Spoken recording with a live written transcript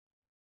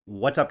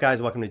What's up,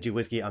 guys? Welcome to G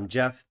Whiskey. I'm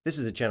Jeff. This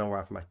is a channel where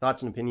I offer my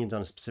thoughts and opinions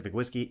on a specific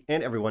whiskey,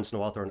 and every once in a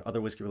while throw in other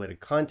whiskey related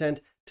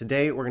content.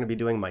 Today we're going to be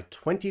doing my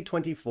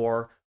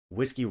 2024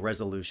 Whisky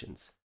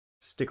Resolutions.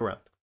 Stick around.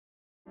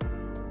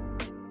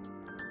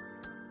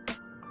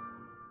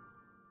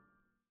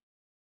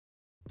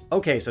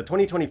 Okay, so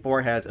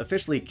 2024 has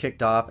officially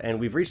kicked off, and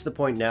we've reached the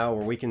point now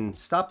where we can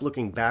stop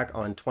looking back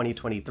on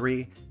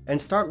 2023 and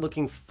start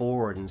looking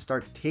forward and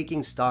start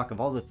taking stock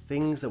of all the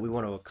things that we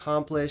want to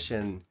accomplish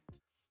and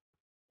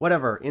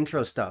whatever,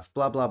 intro stuff,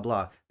 blah, blah,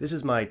 blah. This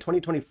is my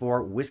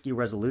 2024 Whiskey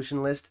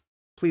Resolution list.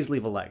 Please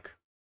leave a like.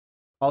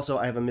 Also,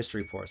 I have a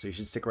mystery pour, so you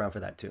should stick around for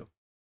that too.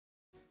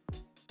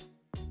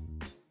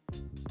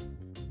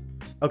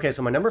 Okay,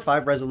 so my number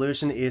 5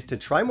 resolution is to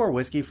try more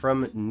whiskey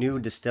from new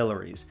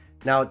distilleries.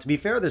 Now, to be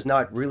fair, there's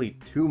not really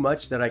too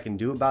much that I can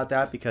do about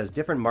that because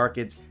different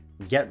markets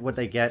get what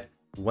they get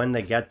when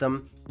they get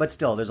them. But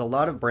still, there's a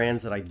lot of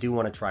brands that I do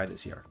want to try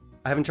this year.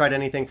 I haven't tried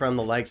anything from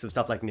the likes of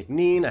stuff like Nick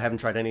Neen. I haven't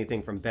tried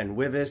anything from Ben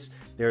Wivis.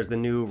 There's the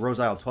new Rose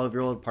Isle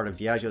 12-year-old, part of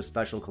Diageo's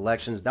special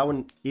collections. That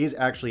one is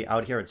actually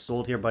out here. It's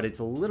sold here, but it's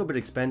a little bit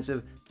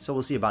expensive, so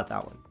we'll see about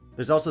that one.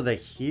 There's also the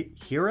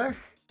Hirek?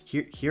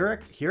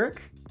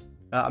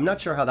 I'm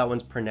not sure how that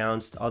one's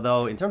pronounced,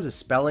 although in terms of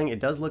spelling, it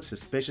does look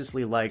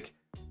suspiciously like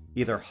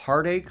either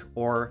heartache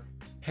or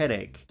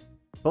headache,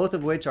 both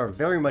of which are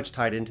very much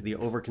tied into the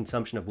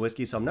overconsumption of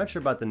whiskey, so I'm not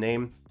sure about the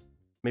name.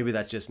 Maybe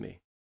that's just me.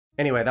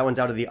 Anyway, that one's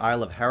out of the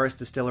Isle of Harris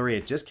distillery.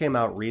 It just came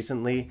out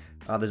recently.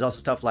 There's also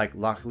stuff like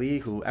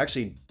Lachlie, who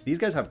actually, these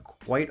guys have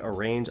quite a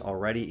range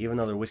already, even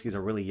though their whiskeys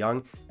are really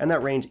young, and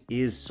that range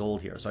is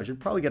sold here, so I should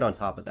probably get on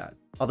top of that.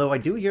 Although I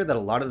do hear that a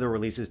lot of their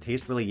releases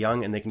taste really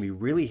young and they can be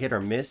really hit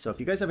or miss, so if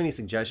you guys have any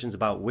suggestions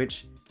about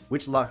which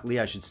Lachlie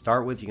I should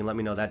start with, you can let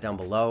me know that down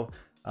below.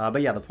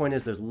 But yeah, the point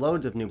is there's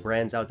loads of new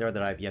brands out there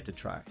that I've yet to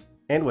try.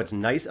 And what's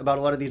nice about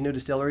a lot of these new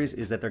distilleries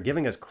is that they're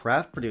giving us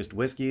craft-produced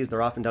whiskeys.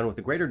 They're often done with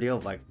a greater deal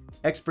of like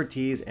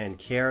expertise and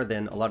care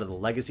than a lot of the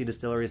legacy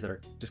distilleries that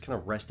are just kind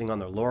of resting on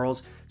their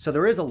laurels. So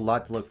there is a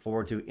lot to look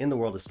forward to in the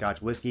world of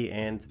Scotch whiskey,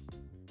 and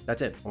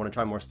that's it. I want to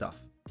try more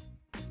stuff.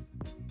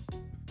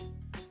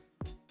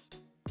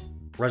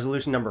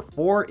 Resolution number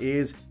 4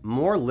 is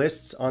more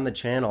lists on the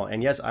channel.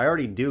 And yes, I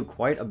already do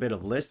quite a bit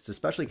of lists,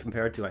 especially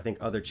compared to, I think,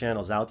 other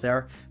channels out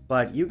there.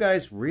 But you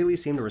guys really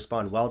seem to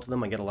respond well to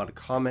them. I get a lot of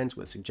comments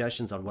with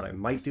suggestions on what I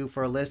might do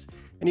for a list.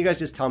 And you guys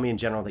just tell me in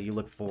general that you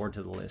look forward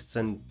to the lists.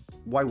 And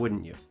why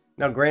wouldn't you?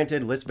 Now,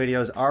 granted, list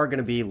videos are going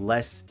to be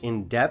less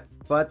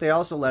in-depth, but they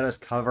also let us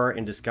cover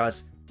and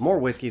discuss more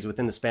whiskeys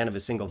within the span of a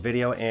single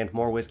video. And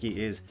more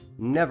whiskey is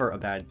never a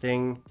bad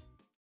thing,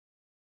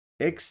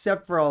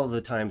 except for all of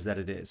the times that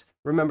it is.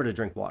 Remember to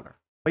drink water.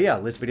 But yeah,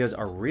 list videos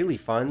are really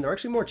fun. They're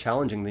actually more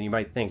challenging than you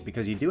might think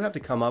because you do have to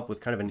come up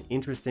with kind of an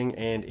interesting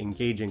and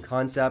engaging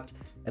concept,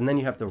 and then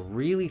you have to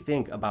really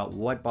think about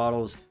what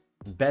bottles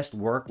best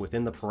work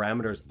within the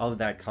parameters of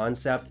that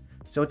concept.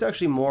 So it's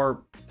actually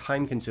more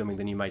time consuming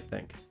than you might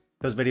think.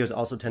 Those videos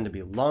also tend to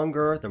be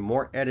longer, they're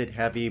more edit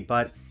heavy,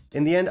 but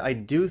in the end, I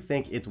do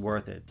think it's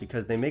worth it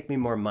because they make me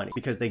more money,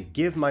 because they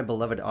give my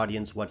beloved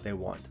audience what they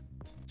want.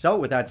 So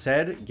with that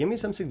said, give me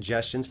some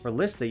suggestions for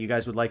lists that you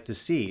guys would like to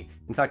see.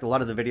 In fact, a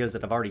lot of the videos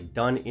that I've already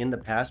done in the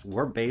past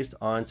were based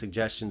on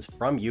suggestions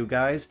from you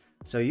guys.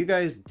 So you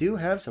guys do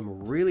have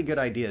some really good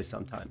ideas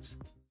sometimes.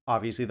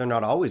 Obviously, they're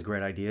not always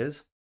great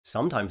ideas.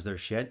 Sometimes they're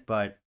shit,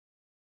 but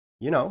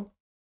you know,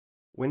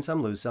 win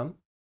some, lose some.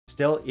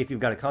 Still, if you've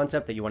got a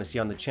concept that you want to see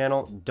on the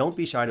channel, don't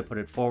be shy to put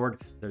it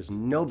forward. There's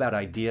no bad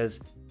ideas,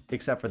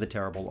 except for the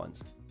terrible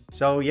ones.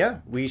 So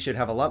yeah, we should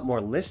have a lot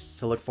more lists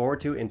to look forward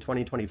to in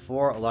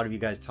 2024. A lot of you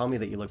guys tell me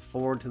that you look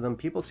forward to them.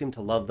 People seem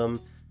to love them.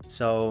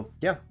 So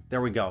yeah, there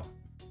we go.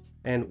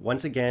 And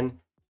once again,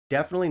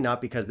 definitely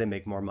not because they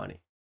make more money.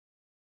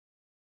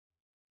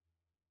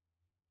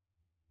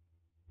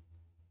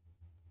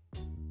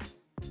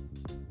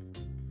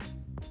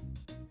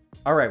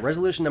 All right,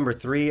 resolution number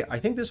 3. I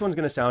think this one's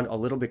going to sound a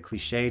little bit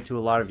cliche to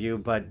a lot of you,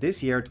 but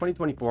this year,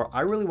 2024,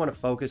 I really want to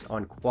focus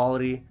on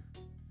quality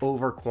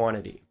over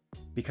quantity.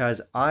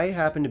 Because I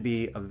happen to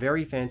be a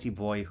very fancy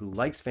boy who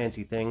likes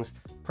fancy things.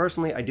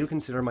 Personally, I do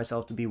consider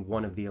myself to be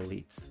one of the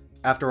elites.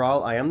 After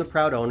all, I am the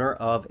proud owner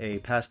of a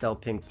pastel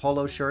pink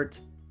polo shirt.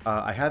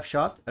 I have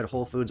shopped at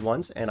Whole Foods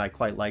once and I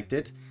quite liked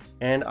it.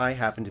 And I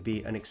happen to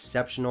be an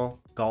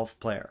exceptional golf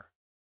player.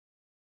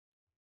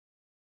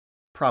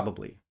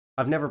 Probably.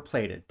 I've never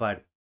played it,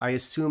 but I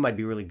assume I'd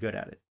be really good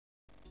at it.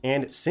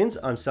 And since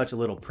I'm such a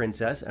little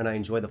princess and I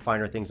enjoy the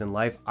finer things in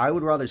life, I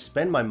would rather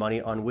spend my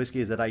money on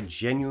whiskeys that I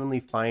genuinely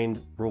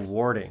find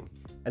rewarding.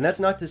 And that's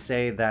not to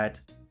say that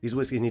these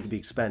whiskeys need to be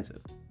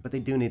expensive, but they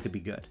do need to be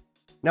good.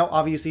 Now,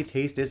 obviously,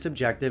 taste is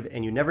subjective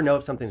and you never know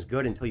if something's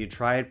good until you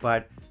try it,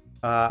 but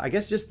I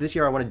guess just this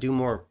year I want to do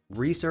more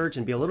research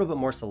and be a little bit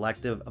more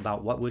selective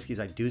about what whiskeys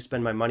I do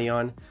spend my money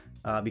on,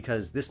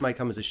 because this might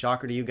come as a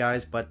shocker to you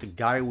guys, but the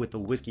guy with the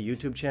whiskey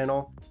YouTube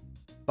channel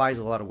buys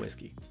a lot of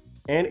whiskey.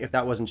 And if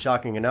that wasn't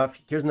shocking enough,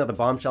 here's another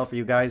bombshell for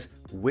you guys.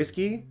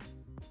 Whiskey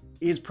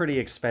is pretty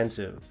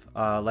expensive.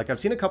 Like I've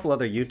seen a couple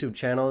other YouTube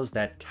channels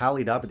that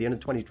tallied up at the end of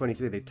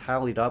 2023, they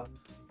tallied up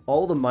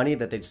all the money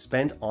that they'd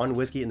spent on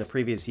whiskey in the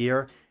previous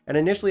year. And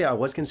initially I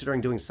was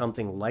considering doing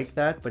something like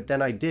that, but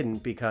then I didn't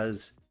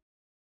because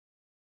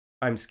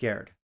I'm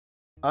scared.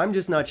 I'm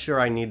just not sure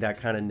I need that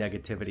kind of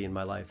negativity in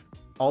my life.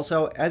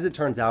 Also, as it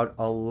turns out,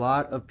 a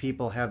lot of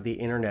people have the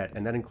internet,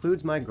 and that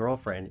includes my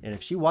girlfriend. And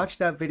if she watched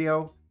that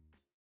video,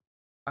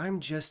 I'm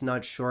just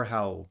not sure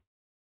how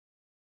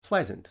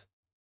pleasant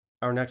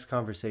our next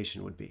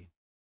conversation would be.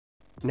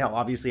 Now,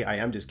 obviously, I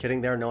am just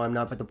kidding there. No, I'm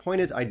not. But the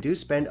point is, I do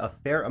spend a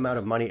fair amount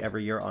of money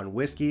every year on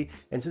whiskey.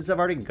 And since I've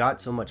already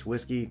got so much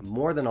whiskey,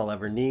 more than I'll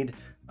ever need,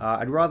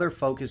 I'd rather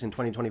focus in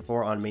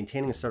 2024 on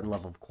maintaining a certain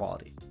level of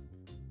quality.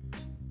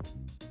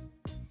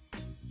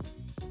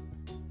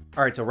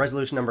 All right, so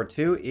resolution number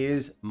 2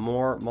 is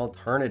more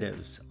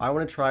alternatives. I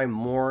want to try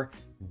more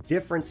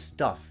different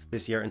stuff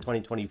this year in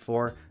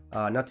 2024.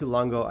 Not too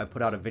long ago, I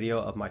put out a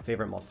video of my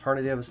favorite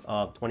alternatives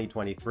of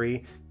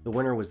 2023. The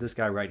winner was this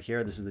guy right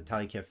here. This is the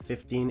Taliquet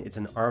 15. It's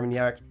an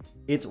Armagnac.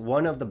 It's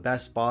one of the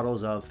best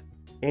bottles of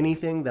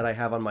anything that I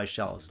have on my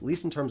shelves, at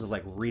least in terms of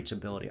like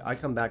reachability. I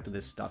come back to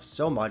this stuff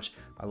so much.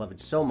 I love it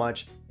so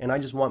much, and I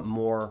just want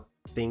more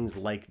things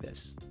like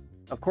this.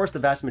 Of course, the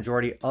vast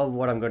majority of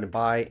what I'm going to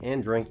buy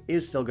and drink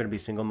is still going to be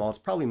single malts,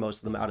 probably most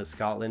of them out of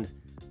Scotland,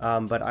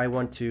 but I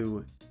want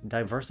to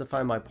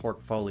diversify my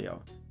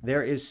portfolio.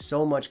 There is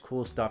so much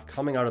cool stuff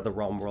coming out of the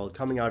rum world,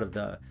 coming out of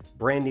the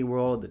brandy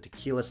world, the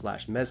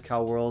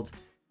tequila/mezcal world,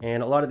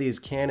 and a lot of these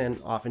can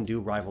and often do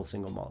rival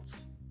single malts.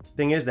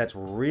 Thing is, that's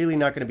really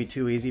not going to be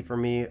too easy for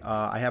me.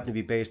 I happen to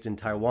be based in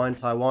Taiwan.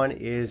 Taiwan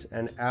is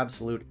an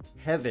absolute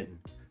heaven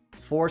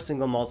for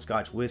single malt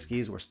Scotch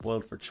whiskeys. We're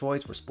spoiled for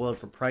choice, we're spoiled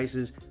for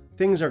prices.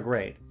 Things are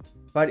great.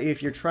 But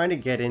if you're trying to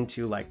get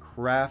into like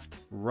craft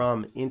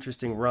rum,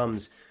 interesting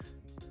rums,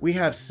 we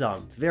have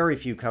some, very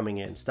few coming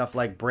in. Stuff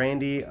like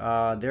brandy,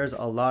 there's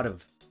a lot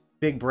of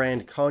big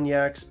brand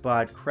cognacs,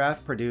 but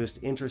craft produced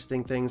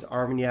interesting things,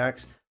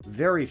 Armagnacs,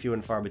 very few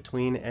and far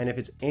between. And if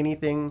it's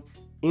anything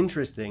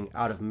interesting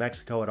out of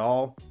Mexico at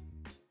all,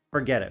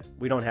 forget it.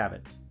 We don't have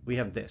it. We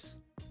have this.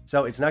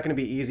 So it's not going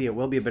to be easy. It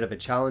will be a bit of a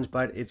challenge,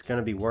 but it's going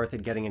to be worth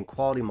it getting in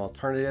quality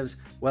alternatives.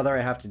 Whether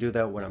I have to do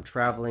that when I'm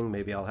traveling,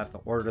 maybe I'll have to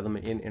order them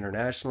in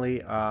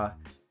internationally.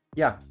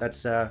 Yeah,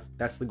 that's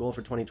the goal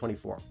for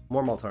 2024.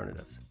 More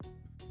alternatives.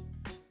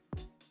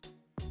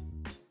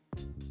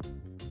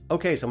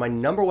 Okay, so my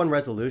number one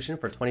resolution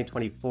for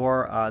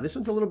 2024, this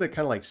one's a little bit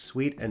kind of like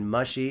sweet and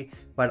mushy,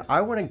 but I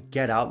want to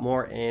get out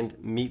more and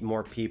meet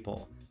more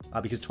people.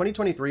 Because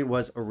 2023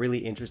 was a really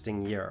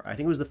interesting year. I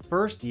think it was the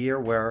first year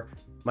where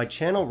my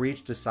channel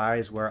reached a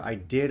size where I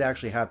did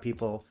actually have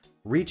people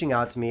reaching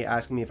out to me,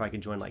 asking me if I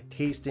could join like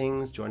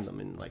tastings, join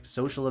them in like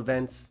social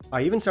events.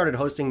 I even started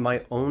hosting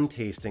my own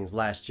tastings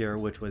last year,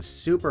 which was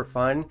super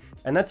fun.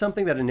 And that's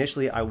something that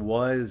initially I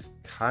was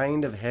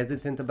kind of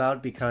hesitant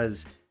about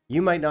because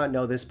you might not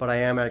know this, but I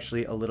am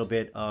actually a little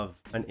bit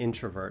of an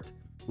introvert.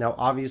 Now,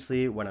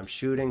 obviously, when I'm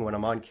shooting, when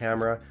I'm on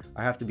camera,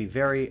 I have to be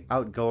very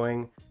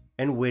outgoing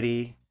and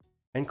witty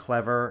and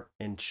clever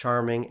and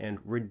charming and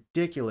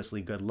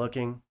ridiculously good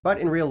looking. But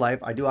in real life,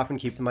 I do often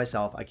keep to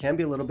myself. I can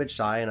be a little bit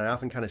shy and I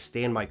often kind of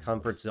stay in my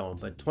comfort zone.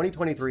 But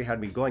 2023 had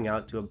me going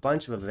out to a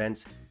bunch of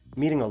events,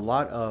 meeting a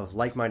lot of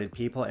like-minded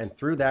people, and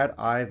through that,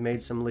 I've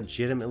made some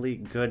legitimately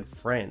good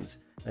friends.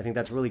 I think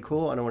that's really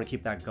cool and I want to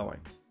keep that going.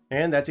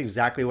 And that's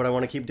exactly what I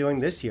want to keep doing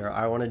this year.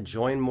 I want to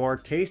join more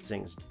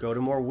tastings, go to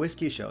more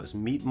whiskey shows,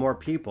 meet more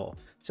people.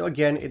 So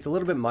again, it's a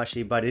little bit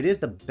mushy, but it is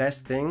the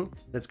best thing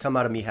that's come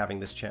out of me having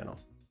this channel.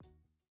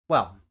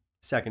 Well,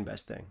 second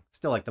best thing.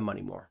 Still like the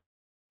money more.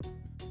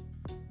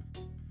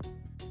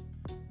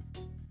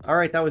 All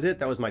right, that was it.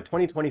 That was my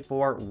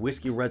 2024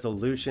 whiskey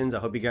resolutions. I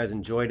hope you guys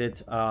enjoyed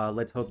it.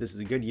 Let's hope this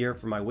is a good year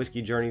for my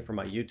whiskey journey, for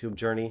my YouTube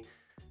journey.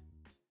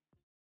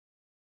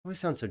 Always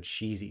sounds so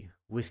cheesy.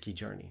 Whiskey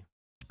journey.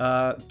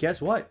 Guess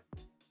what?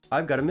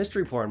 I've got a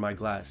mystery pour in my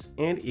glass.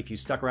 And if you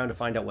stuck around to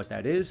find out what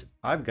that is,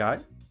 I've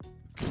got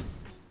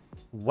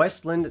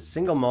Westland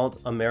Single Malt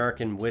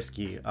American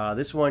Whiskey.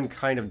 This one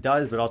kind of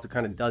does, but also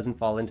kind of doesn't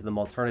fall into the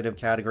alternative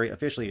category.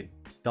 Officially, it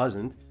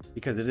doesn't,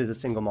 because it is a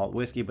single malt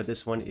whiskey, but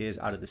this one is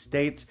out of the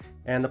States,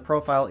 and the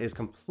profile is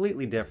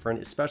completely different,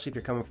 especially if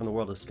you're coming from the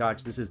world of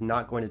Scotch. This is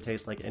not going to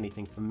taste like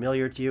anything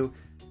familiar to you,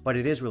 but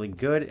it is really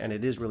good, and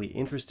it is really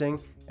interesting,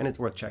 and it's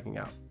worth checking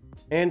out.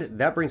 And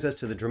that brings us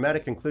to the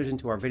dramatic conclusion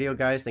to our video,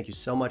 guys. Thank you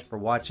so much for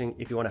watching.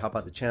 If you want to help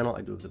out the channel, I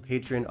do have the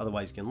Patreon.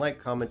 Otherwise, you can like,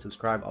 comment,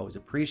 subscribe, always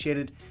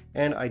appreciated.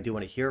 And I do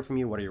want to hear from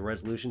you. What are your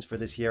resolutions for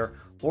this year?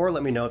 Or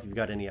let me know if you've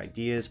got any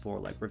ideas for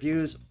like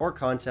reviews or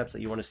concepts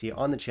that you want to see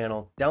on the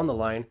channel down the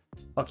line.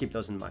 I'll keep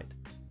those in mind.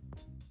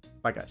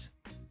 Bye, guys.